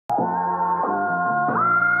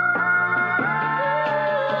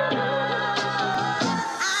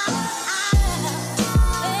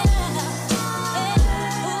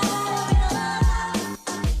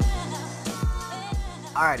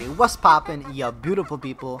Alrighty, what's poppin', ya beautiful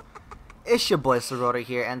people? It's your boy Czeroda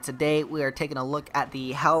here, and today we are taking a look at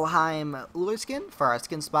the Helheim Ullr skin for our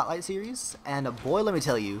skin spotlight series. And boy, let me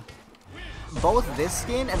tell you, both this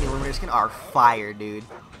skin and the Eliminator skin are fire, dude.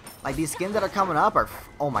 Like, these skins that are coming up are,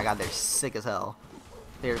 oh my god, they're sick as hell.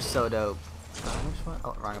 They're so dope. Which one?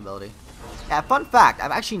 Oh, wrong ability. Yeah, fun fact,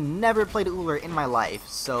 I've actually never played Ullr in my life,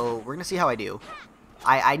 so we're gonna see how I do.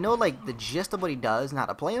 I know, like, the gist of what he does and how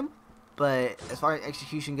to play him, but as far as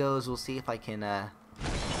execution goes, we'll see if I can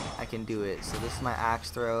do it. So this is my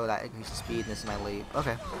axe throw, that increases speed, and this is my leap.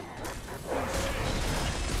 Okay.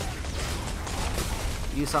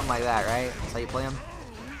 Use something like that, right? That's how you play him?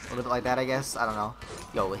 A little bit like that, I guess? I don't know.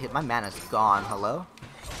 Yo, hit, my mana's gone. Hello?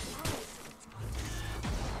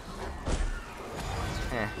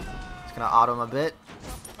 Just gonna auto him a bit.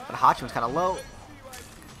 But Hachiman's kinda low.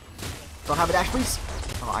 Don't have a dash, please.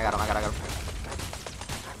 Oh, I got him, I got him.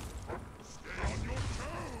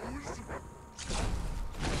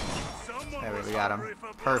 There we got him.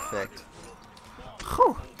 Perfect.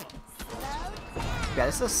 Whew. Yeah,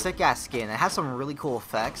 this is a sick ass skin. It has some really cool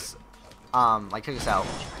effects. Like, check this out.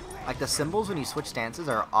 Like, the symbols when you switch stances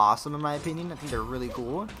are awesome in my opinion. I think they're really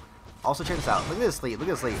cool. Also, check this out. Look at this lead. Look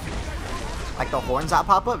at this lead. Like, the horns that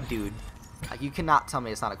pop up, dude. Like, you cannot tell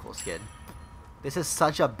me it's not a cool skin. This is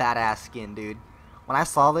such a badass skin, dude. When I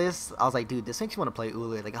saw this, I was like, dude, this makes me want to play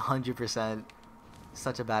Ullr, like 100%.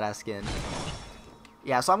 Such a badass skin.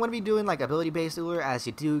 Yeah, so I'm going to be doing like ability-based Ullr as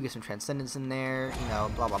you do, get some Transcendence in there, you know,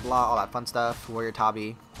 blah blah blah, all that fun stuff, Warrior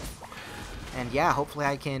Tabi. And yeah, hopefully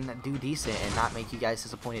I can do decent and not make you guys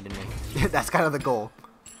disappointed in me. That's kind of the goal.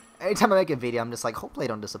 Anytime I make a video, I'm just like, hopefully I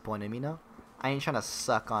don't disappoint him, you know? I ain't trying to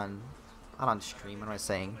suck on, not on stream, what am I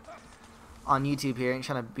saying? On YouTube here, I ain't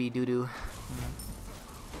trying to be doo-doo.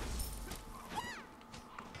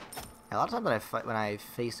 A lot of times when I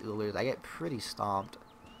face Ullrs, I get pretty stomped.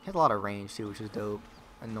 He has a lot of range too, which is dope.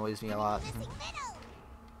 Annoys me a lot.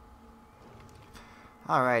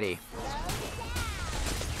 Alrighty.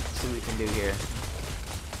 Let's see what we can do here.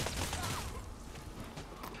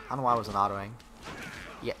 I don't know why I wasn't autoing.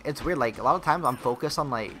 Yeah, it's weird, like, a lot of times I'm focused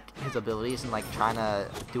on, like, his abilities and, like, trying to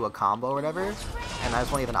do a combo or whatever, and I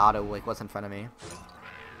just won't even auto, like, what's in front of me.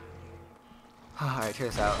 Alright, check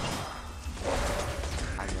this out.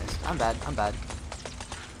 I missed. I'm bad. I'm bad.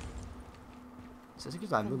 So this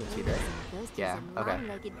is my movement speed, right? Yeah, okay.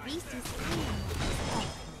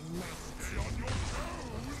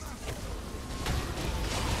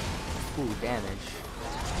 Ooh, damage.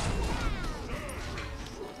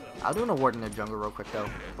 I'll do an award in the jungle real quick though,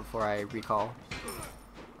 before I recall.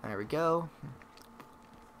 There we go.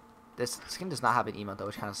 This skin does not have an emote though,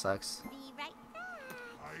 which kind of sucks.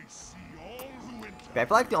 But I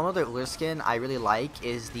feel like the only other Ullr skin I really like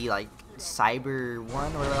is the like Cyber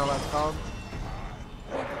one, or whatever the hell that's called.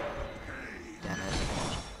 Damn it.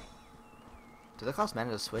 Does it cost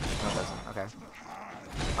mana to switch? No, it doesn't. Okay.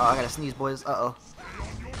 Oh, I gotta sneeze, boys. Uh-oh.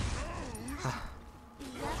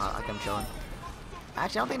 I think I'm chilling.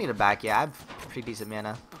 Actually, I don't think I need a back. Yeah, I have pretty decent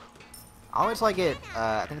mana. I'll wait till I get,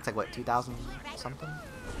 I think it's like, what, 2,000 something?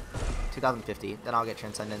 2,050. Then I'll get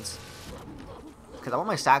Transcendence. Because I want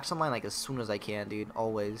my stacks online, like, as soon as I can, dude.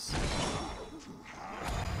 Always.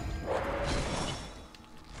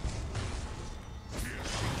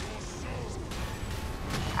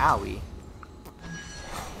 Owie.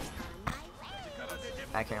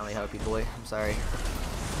 I can't really help you, boy. I'm sorry.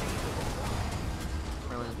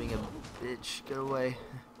 Everyone's being a bitch. Get away.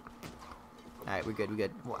 Alright, we're good, we're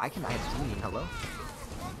good. Well, I have teaming. Hello?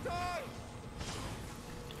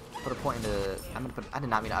 Put a point into... I did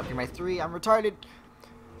not mean to upgrade my 3. I'm retarded.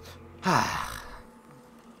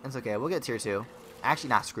 It's okay. We'll get tier 2. Actually,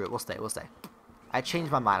 not. Screw it. We'll stay. We'll stay. I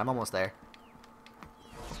changed my mind. I'm almost there.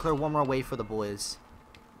 We'll clear one more wave for the boys.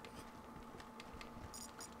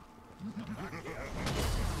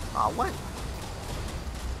 Aw, what?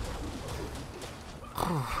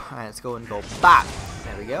 Alright, let's go and go back.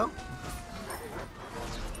 There we go.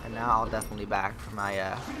 And now I'll definitely back for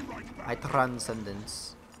my my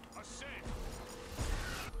Transcendence.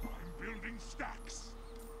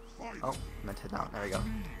 Oh, meant to hit down. There we go.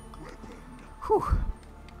 Whew.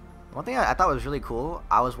 One thing I thought was really cool.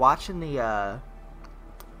 I was watching the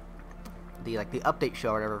update show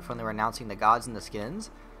or whatever when they were announcing the gods and the skins.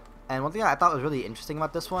 And one thing I thought was really interesting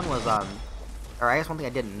about this one was or I guess one thing I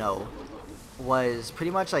didn't know was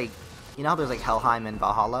pretty much like, you know how there's like Helheim and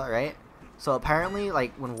Valhalla, right? So apparently,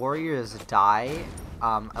 like, when warriors die,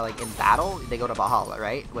 like in battle, they go to Valhalla,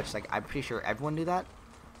 right? Which, like, I'm pretty sure everyone knew that.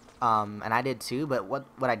 And I did too, but what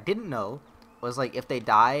I didn't know was, like, if they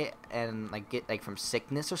die and, like, get, like, from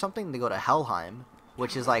sickness or something, they go to Helheim,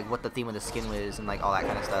 which is like what the theme of the skin is and like all that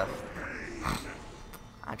kind of stuff.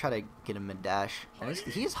 I try to get him mid dash, and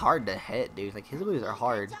he's hard to hit, dude. Like his abilities are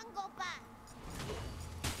hard.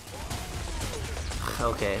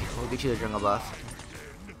 Okay, we'll get you the jungle buff.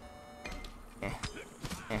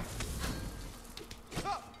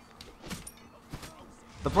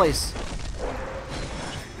 The place.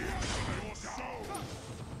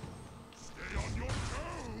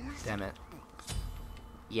 Damn it.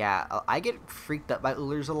 Yeah, I get freaked up by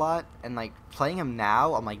Ullrs a lot, and like playing him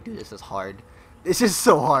now, I'm like, dude, this is hard. This is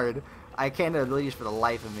so hard. I can't do abilities for the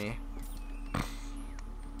life of me.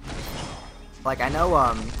 Like I know,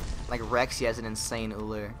 like Rex, he has an insane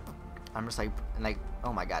Ullr. I'm just like,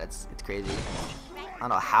 oh my god, it's crazy. I don't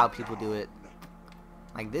know how people do it.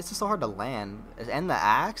 Like this is so hard to land, and the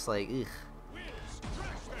axe, like, ugh.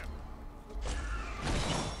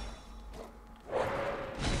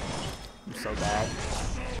 I'm so bad.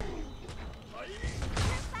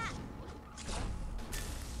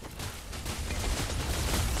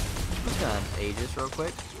 I'm just gonna Aegis real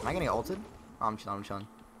quick. Am I gonna get ulted? Oh, I'm chilling.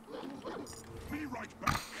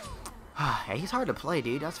 Yeah, he's hard to play,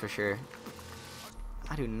 dude. That's for sure.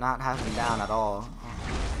 I do not have him down at all.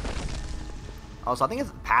 Also, I think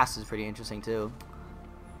his pass is pretty interesting too.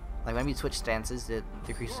 Like when you switch stances, it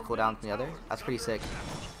decreases cooldown from the other. That's pretty sick.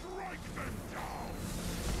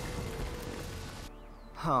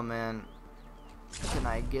 Oh man, can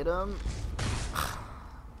I get him?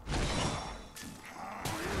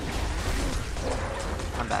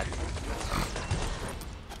 I'm bad.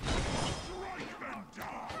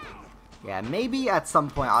 Yeah, maybe at some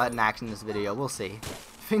point I'll add an action in this video. We'll see.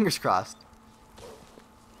 Fingers crossed.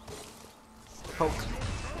 Poke.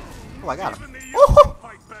 Oh, I got him. Oh!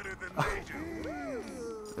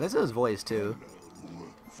 This is his voice too.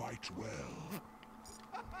 Fight well.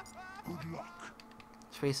 Good luck.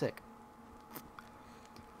 It's pretty sick.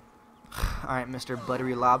 Alright, Mr.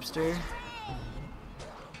 Buttery Lobster.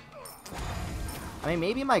 I mean,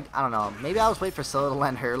 maybe I don't know. Maybe I'll just wait for Scylla to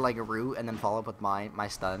land her like a root and then follow up with my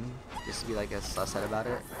stun, just to be like a susset about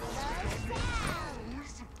it.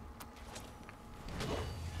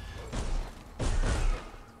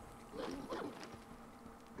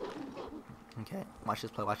 Okay, watch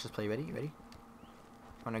this play. Ready? I'm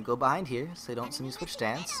gonna go behind here so they don't see me switch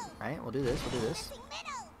stance. Right? We'll do this.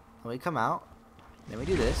 Then we come out. Then we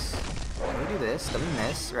do this. Then we do this. Then we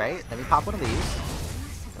miss. Right? Then we pop one of these.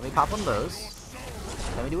 Then we pop one of those.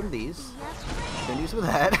 Then we do one of these. Then do some of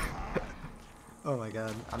that. Oh my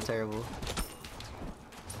god, I'm terrible.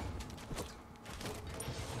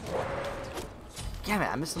 Damn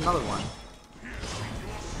it, I missed another one.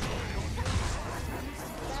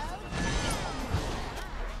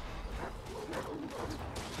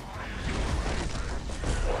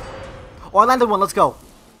 Oh, I landed one, let's go.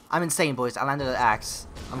 I'm insane, boys. I landed an axe.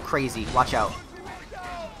 I'm crazy. Watch out.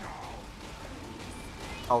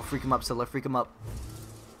 Oh, freak him up, Scylla. Freak him up.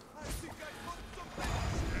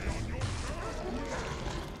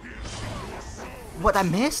 What? I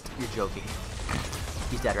missed? You're joking.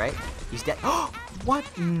 He's dead, right? He's dead. What?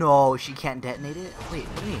 No, she can't detonate it? Wait,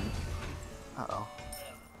 what do you mean? Uh-oh.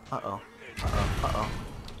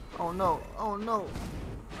 Oh no.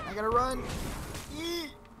 I gotta run. Eee.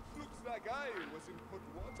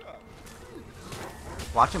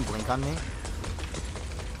 Watch him blink on me.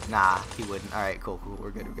 Nah, he wouldn't. Alright, cool.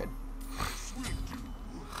 We're good.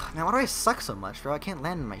 Man, why do I suck so much, bro? I can't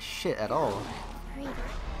land my shit at all.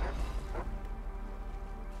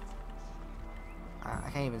 I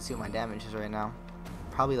can't even see what my damage is right now.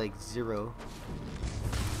 Probably like 0.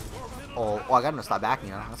 Oh, I got him to stop backing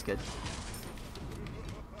now. That's good.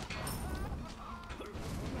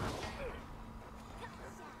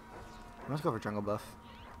 Let's go for jungle buff.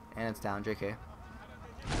 And it's down, JK.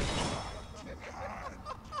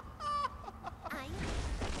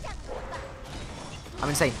 I'm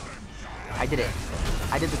insane. I did it.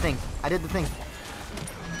 I did the thing.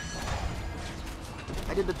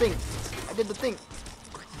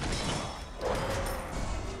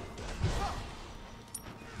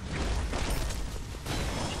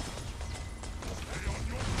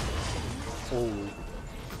 Oh.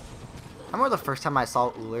 I remember the first time I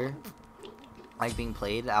saw Ullr like being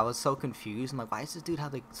played, I was so confused. I'm like, why does this dude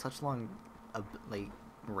have like such long like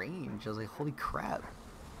range? I was like, holy crap.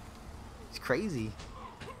 It's crazy.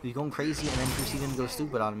 He's going crazy and then proceeding to go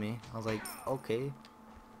stupid on me. I was like, okay.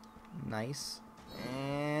 Nice.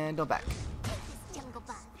 And don't back.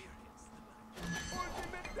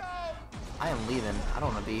 I am leaving. I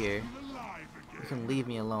don't want to be here. You can leave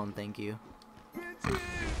me alone, thank you.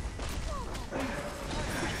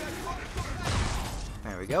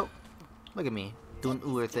 There we go. Look at me, doing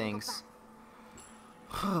Ullr things.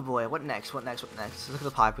 Oh boy, what next? What next? What next? Let's look at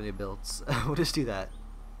the popular builds. We'll just do that.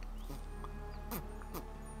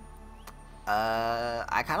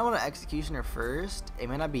 I kind of want an Executioner first. It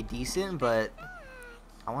may not be decent, but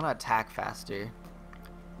I want to attack faster.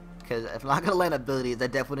 Because if I'm not going to land abilities, I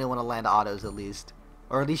definitely want to land autos at least.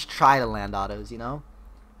 Or at least try to land autos, you know?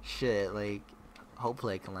 Shit, like,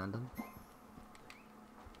 hopefully I can land them.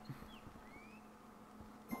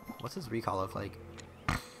 What's his recall look like?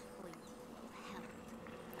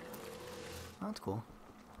 Oh, that's cool.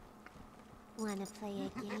 Wanna play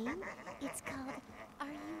a game? It's called Are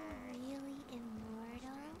You Really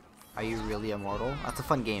Immortal? Are You Really Immortal? That's a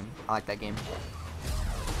fun game. I like that game.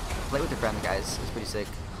 Play with your friends, guys. It's pretty sick.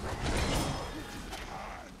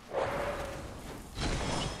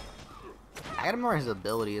 I gotta remember his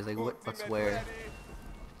abilities, like what's where.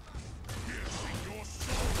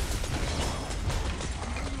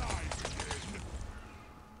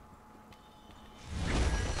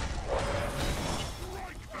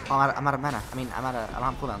 Oh, I'm out of mana. I mean, I'm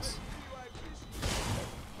on cooldowns.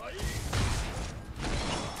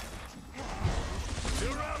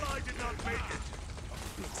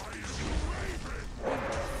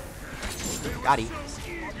 Got he.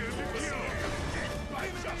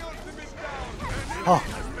 Oh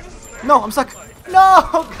no, I'm stuck.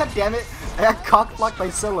 No, god damn it! I got cock blocked by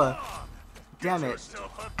Scylla. Damn it.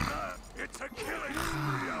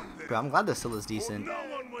 Bro, I'm glad the Scylla's decent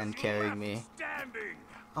and carrying me.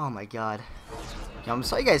 Oh my god. Yo, I'm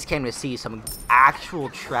sorry you guys came to see some actual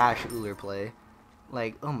trash Ullr play.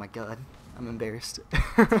 Like, oh my god. I'm embarrassed.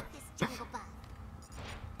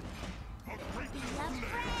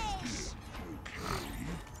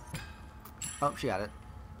 Oh, she got it.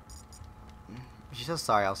 If she says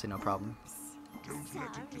sorry, I'll say no problem.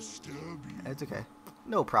 It's okay.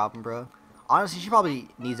 No problem, bro. Honestly, she probably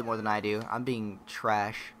needs it more than I do. I'm being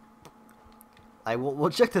trash. Like, we'll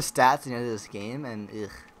check the stats at the end of this game, and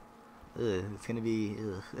it's gonna be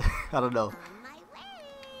I don't know.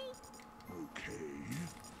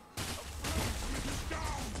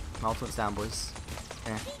 My ultimate's down, boys.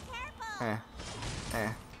 Now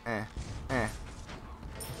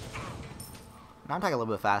I'm talking a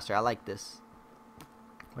little bit faster. I like this.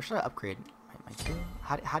 What should I upgrade? My kill?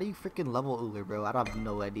 How do you freaking level Ullr, bro? I don't have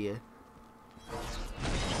no idea.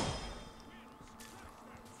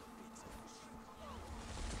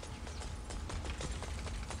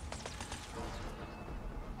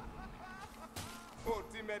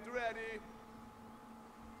 Ready.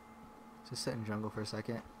 Just sit in jungle for a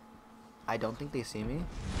second. I don't think they see me.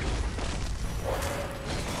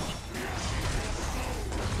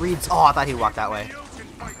 Reeds. Oh, I thought he'd walk that way.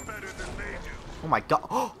 Oh my god.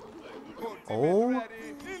 Oh.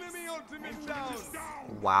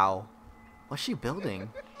 Wow. What's she building?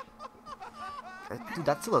 Dude,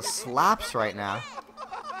 that still slaps right now.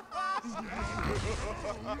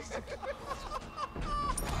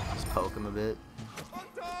 Just poke him a bit.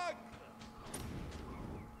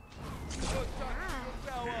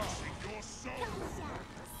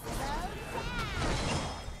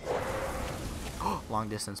 Long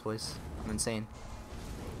distance, boys. I'm insane.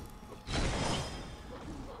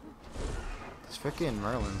 This freaking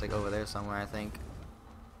Merlin's like over there somewhere, I think.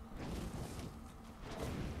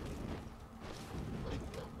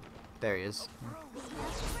 There he is.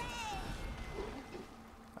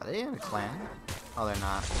 Are they in a clan? Oh, they're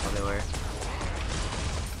not. Oh, they were.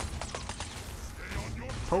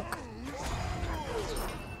 Poke.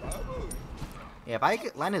 Yeah, if I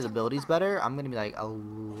could land his abilities better, I'm gonna be like a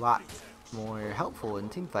lot more helpful in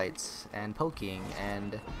team fights and poking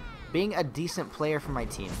and being a decent player for my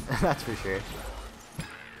team. That's for sure.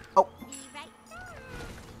 Oh.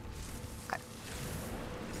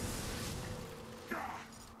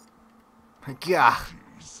 Gah.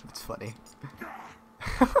 It's funny.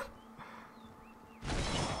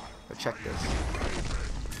 But check this.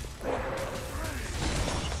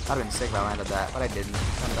 I'd have been sick if I landed that, but I didn't.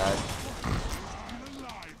 I'm bad.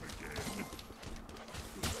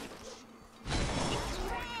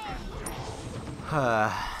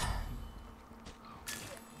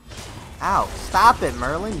 Ow, stop it,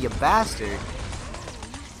 Merlin, you bastard.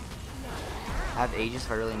 I have Aegis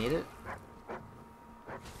if I really need it.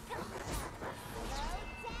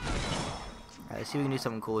 Alright, let's see if we can do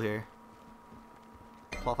something cool here.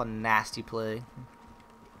 Pull off a nasty play.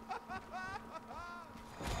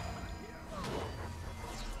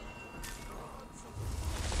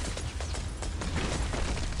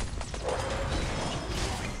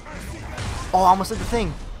 Oh, I almost did the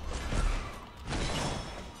thing.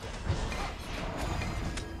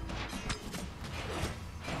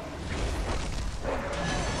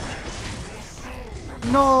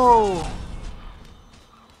 No.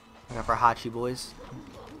 for Hachi, boys.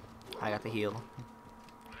 I got the heal.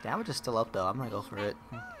 Damage is still up though. I'm gonna go for it.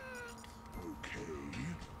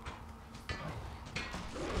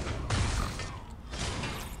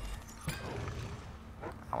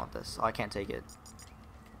 I want this. Oh, I can't take it.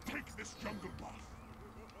 Take this jungle buff.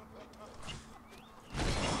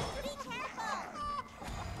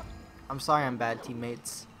 I'm sorry I'm bad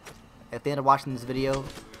teammates. If they end up watching this video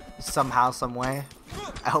somehow, some way,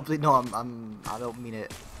 I hope they know I don't mean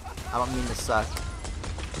it. I don't mean to suck.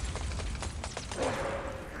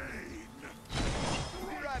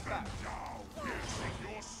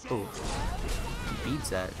 Ooh. He beats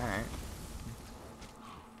that. Alright.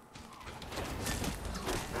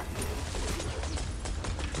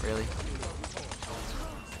 Really?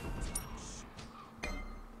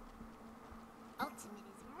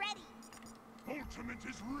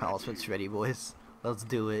 Ultimate's ready, boys. Let's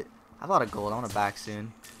do it. I have a lot of gold. I want to back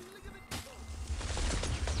soon.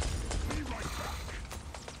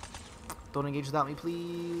 Don't engage without me,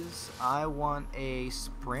 please. I want a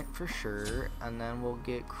sprint for sure, and then we'll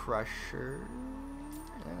get Crusher.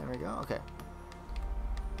 Yeah, there we go. Okay.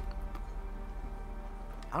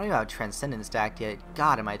 I don't even have Transcendence stacked yet.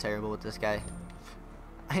 God, am I terrible with this guy.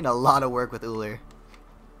 I need a lot of work with Ullr.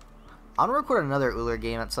 I want to record another Ullr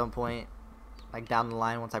game at some point, like down the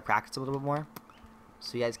line once I practice a little bit more,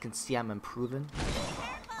 so you guys can see I'm improving.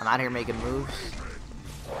 I'm out here making moves.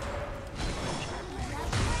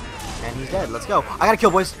 And he's dead. Let's go. I gotta kill,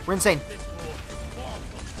 boys. We're insane.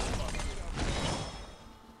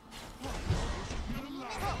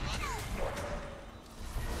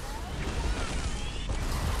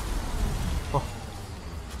 Oh.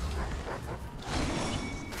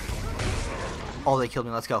 Oh, they killed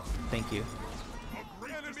me. Let's go. Thank you.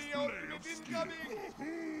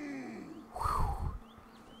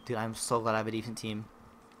 Dude, I'm so glad I have a decent team.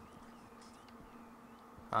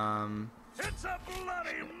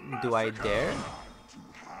 Do I dare?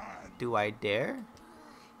 Do I dare?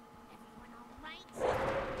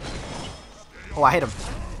 Oh, I hit him.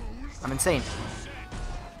 I'm insane.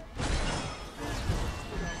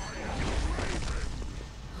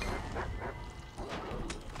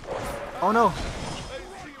 Oh no.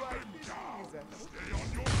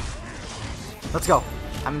 Let's go.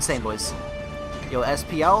 I'm insane, boys. Yo,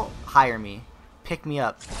 SPL, hire me. Pick me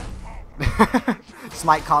up.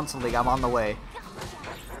 SMITE console league, I'm on the way.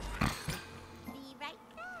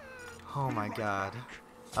 Oh my god.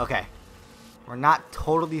 Okay. We're not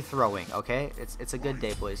totally throwing, okay? It's a good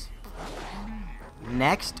day, boys.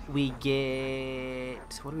 Next we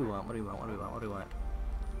get, what do we want? What do we want? What do we want? What do we want?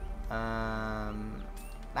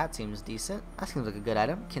 That seems decent. That seems like a good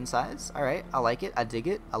item. Kin size. Alright, I like it. I dig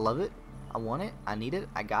it. I love it. I want it. I need it.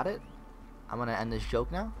 I got it. I'm gonna end this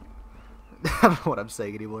joke now. I don't know what I'm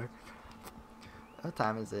saying anymore. What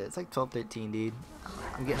time is it? It's like 12:13, dude.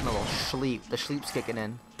 I'm getting a little sleep. The sleep's kicking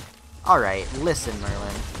in. Alright, listen,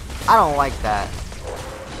 Merlin. I don't like that.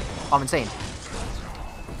 Oh, I'm insane.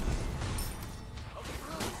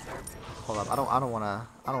 Hold up. I don't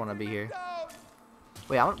wanna be here.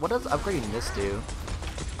 Wait, what does upgrading this do?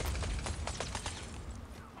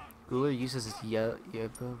 Ullr uses his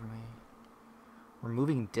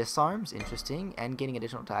removing disarms, interesting, and getting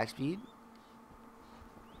additional attack speed.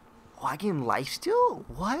 Oh, I gain lifesteal?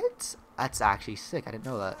 What? That's actually sick. I didn't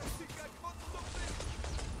know that.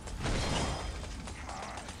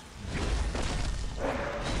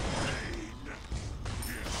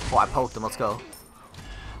 Oh, I poked him. Let's go.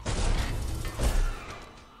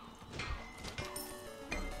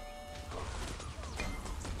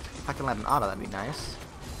 If I can land an auto, that'd be nice.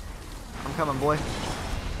 I'm coming, boy.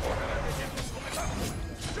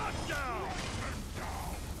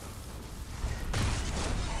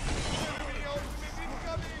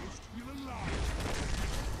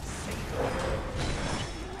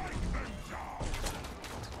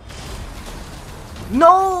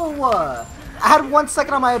 No! I had 1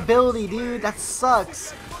 second on my ability, dude. That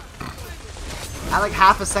sucks. I had like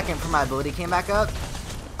half a second for my ability came back up.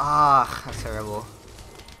 Ah, that's terrible.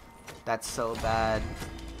 That's so bad.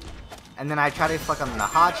 And then I try to fuck on the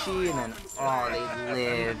Hachi, and then oh, they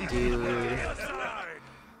live, dude.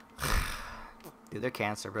 Dude, they're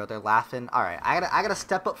cancer, bro. They're laughing. All right, I gotta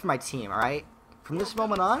step up for my team. All right, from this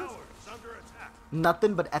moment on,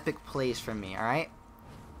 nothing but epic plays from me. All right,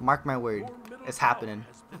 mark my word, it's happening.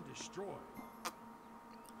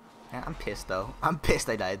 Man, I'm pissed though. I'm pissed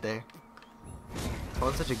I died there. I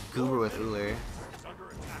was such a guru with Ullr.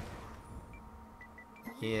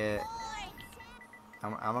 Yeah.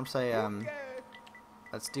 I'm gonna say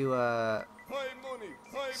let's do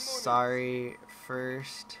sorry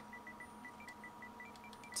first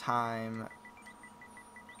time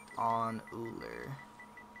on Ullr.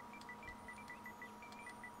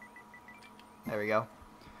 There we go.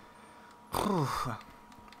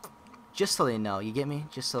 Just so they know, you get me?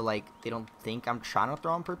 Just so like they don't think I'm trying to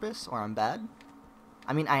throw on purpose or I'm bad.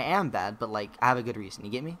 I mean, I am bad, but like I have a good reason.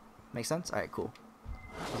 You get me? Make sense? All right, cool.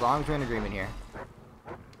 As long as we're in agreement here.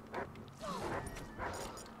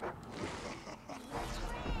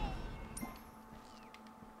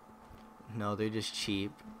 No, they're just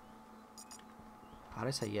cheap. How did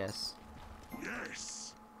I say yes?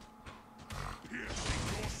 Yes.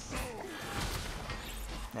 Piercing your soul.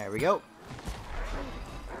 There we go.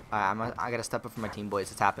 Alright, I gotta step up for my team, boys.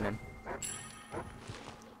 It's happening.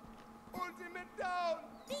 Ultimate down.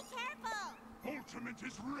 Be careful. Ultimate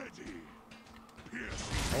is ready.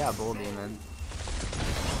 Piercing. I got Bull Demon.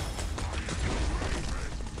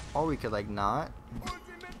 Or we could like not.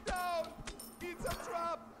 Ultimate down. It's a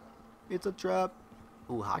trap. It's a trap.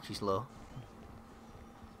 Ooh, Hachi's low.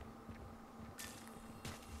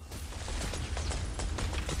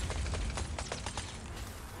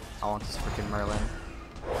 I want this freaking Merlin.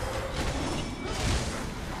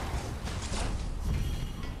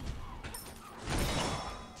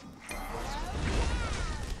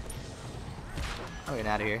 I'm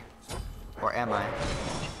getting out of here. Or am I?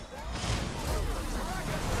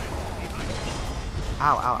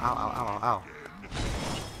 Ow, ow, ow, ow, ow, ow.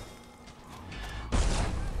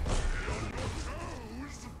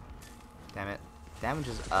 Damn it. Damage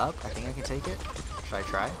is up. I think I can take it. Should I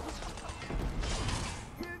try?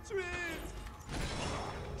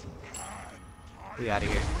 We out of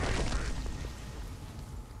here.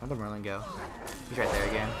 Where'd the Merlin go? He's right there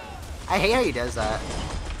again. I hate how he does that.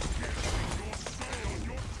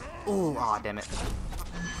 Ooh, aw, damn it.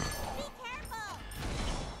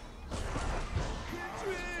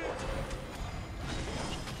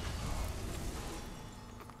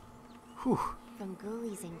 Whew. From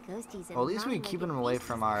ghoulies and ghosties and Well, at least we're keeping him away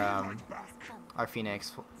from our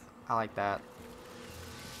Phoenix. I like that.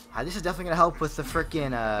 This is definitely gonna help with the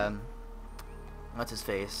frickin' what's his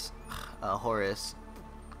face? Horus.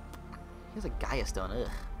 He has a Gaia Stone. Ugh.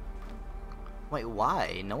 Wait,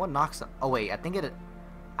 why? No one knocks him. Oh wait, I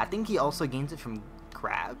think he also gains it from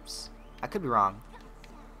grabs. I could be wrong.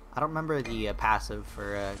 I don't remember the passive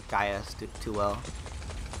for Gaia too well.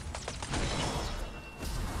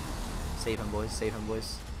 Save him, boys. Save him,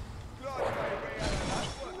 boys.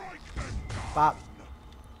 Bop.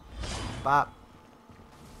 Bop.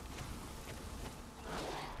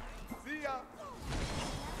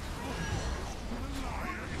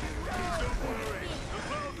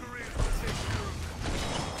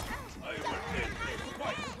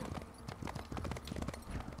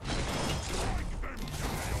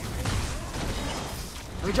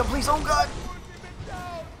 Let me jump, please. Oh, God.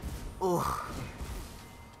 Oh.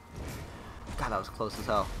 God, that was close as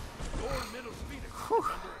hell. Whew.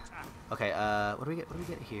 Okay, what do we get? What do we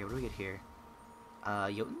get here? What do we get here?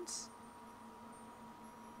 Jotuns?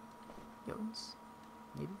 Jotuns?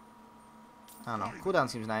 Maybe? I don't know. Cooldown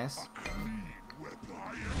seems nice.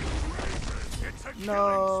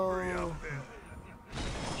 No.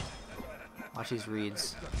 Watch these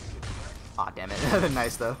reads. Aw, damn it.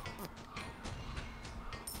 Nice, though.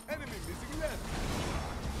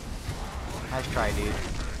 Nice try, dude.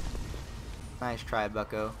 Nice try,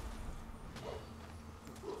 bucko.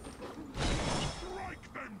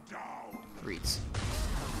 Reads.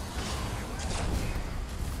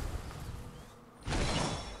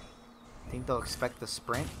 Think they'll expect the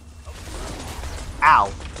sprint?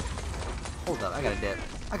 Ow! Hold up, I gotta dip.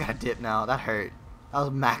 I gotta dip now. That hurt. That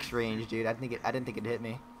was max range, dude. I didn't think it'd hit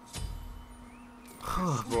me.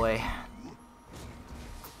 Oh boy.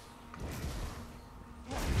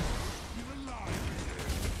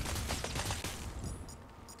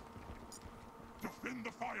 Defend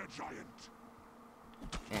the fire giant.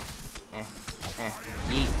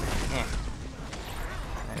 Yeet.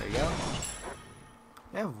 There we go.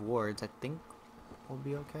 They have wards. I think we'll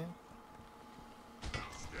be okay.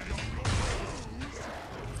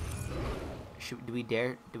 Do we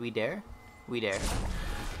dare? Do we dare? We dare.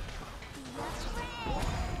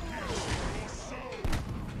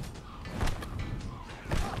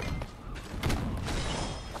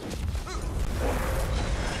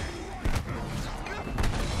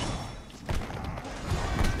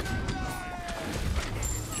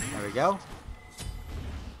 There we go.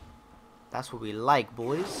 That's what we like,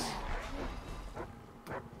 boys.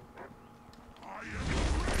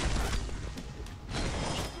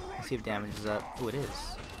 Let's see if damage is up. Oh, it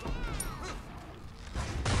is.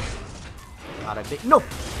 Not a big. No!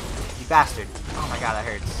 You bastard. Oh my god, that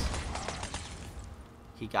hurts.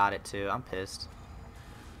 He got it too. I'm pissed.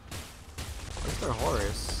 Where's their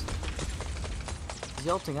Horus? Is he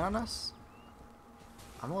ulting on us?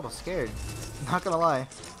 I'm a little scared. Not gonna lie.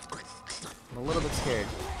 I'm a little bit scared.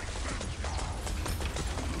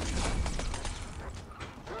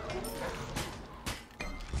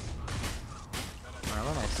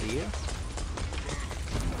 Marlon, I see you.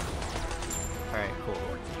 Alright, cool.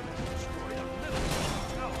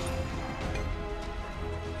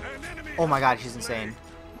 Oh my god, she's insane.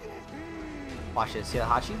 Watch this. See that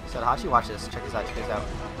Hachi? See that Hachi? Watch this. Check this out. Check this out.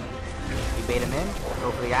 We bait him in.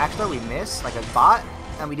 Go for the axe throw. We miss like a bot.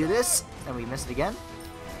 And we do this. And we miss it again.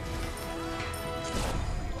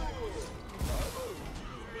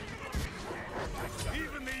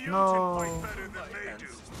 No.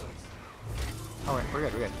 Oh, wait, we're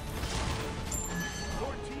good. We're good.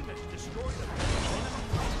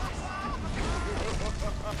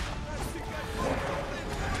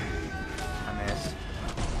 I missed.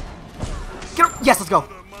 Get him! Yes, let's go!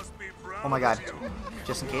 Oh my god.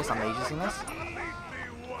 Just in case, I'm using this.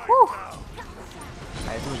 Whew! Alright,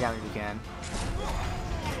 let's do the damage we can.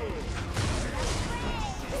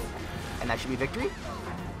 And that should be victory?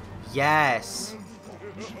 Yes!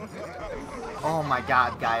 Oh my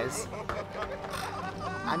god, guys.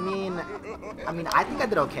 I mean, I think I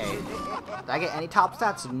did okay. Did I get any top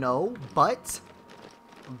stats? No, but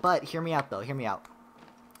hear me out though, hear me out.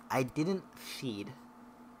 I didn't feed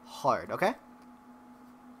hard, okay?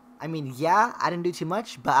 I mean, yeah, I didn't do too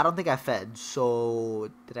much, but I don't think I fed.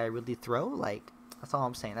 So, did I really throw? Like, that's all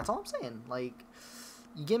I'm saying. That's all I'm saying. Like,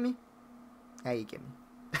 you get me? Yeah, you get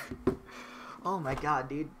me. Oh my god,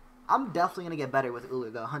 dude. I'm definitely gonna get better with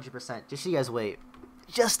Ullr though, 100%. Just you guys wait.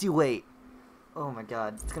 Just you wait. Oh my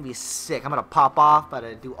god, it's gonna be sick. I'm gonna pop off,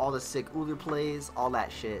 gotta do all the sick Ullr plays, all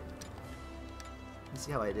that shit. Let's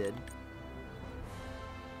see how I did.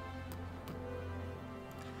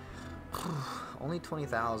 Only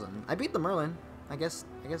 20,000. I beat the Merlin. I guess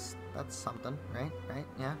that's something, right? Right?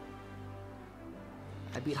 Yeah.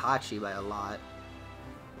 I beat Hachi by a lot.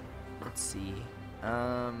 Let's see.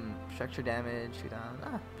 Structure damage, shoot down.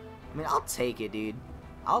 I mean, I'll take it, dude.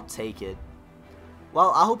 I'll take it.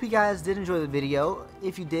 Well, I hope you guys did enjoy the video.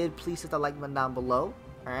 If you did, please hit that like button down below.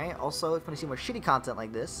 Alright, also, if you want to see more shitty content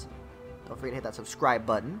like this, don't forget to hit that subscribe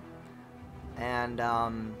button. And,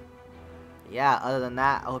 yeah, other than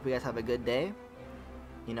that, I hope you guys have a good day.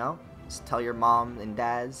 You know, just tell your mom and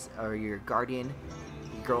dads, or your guardian,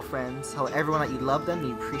 your girlfriends, tell everyone that you love them and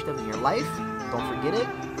you appreciate them in your life. Don't forget it.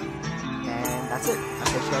 And that's it. I'll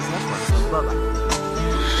catch you guys in the next one. Bye-bye.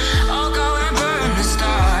 I'll go and burn the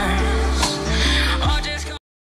stars.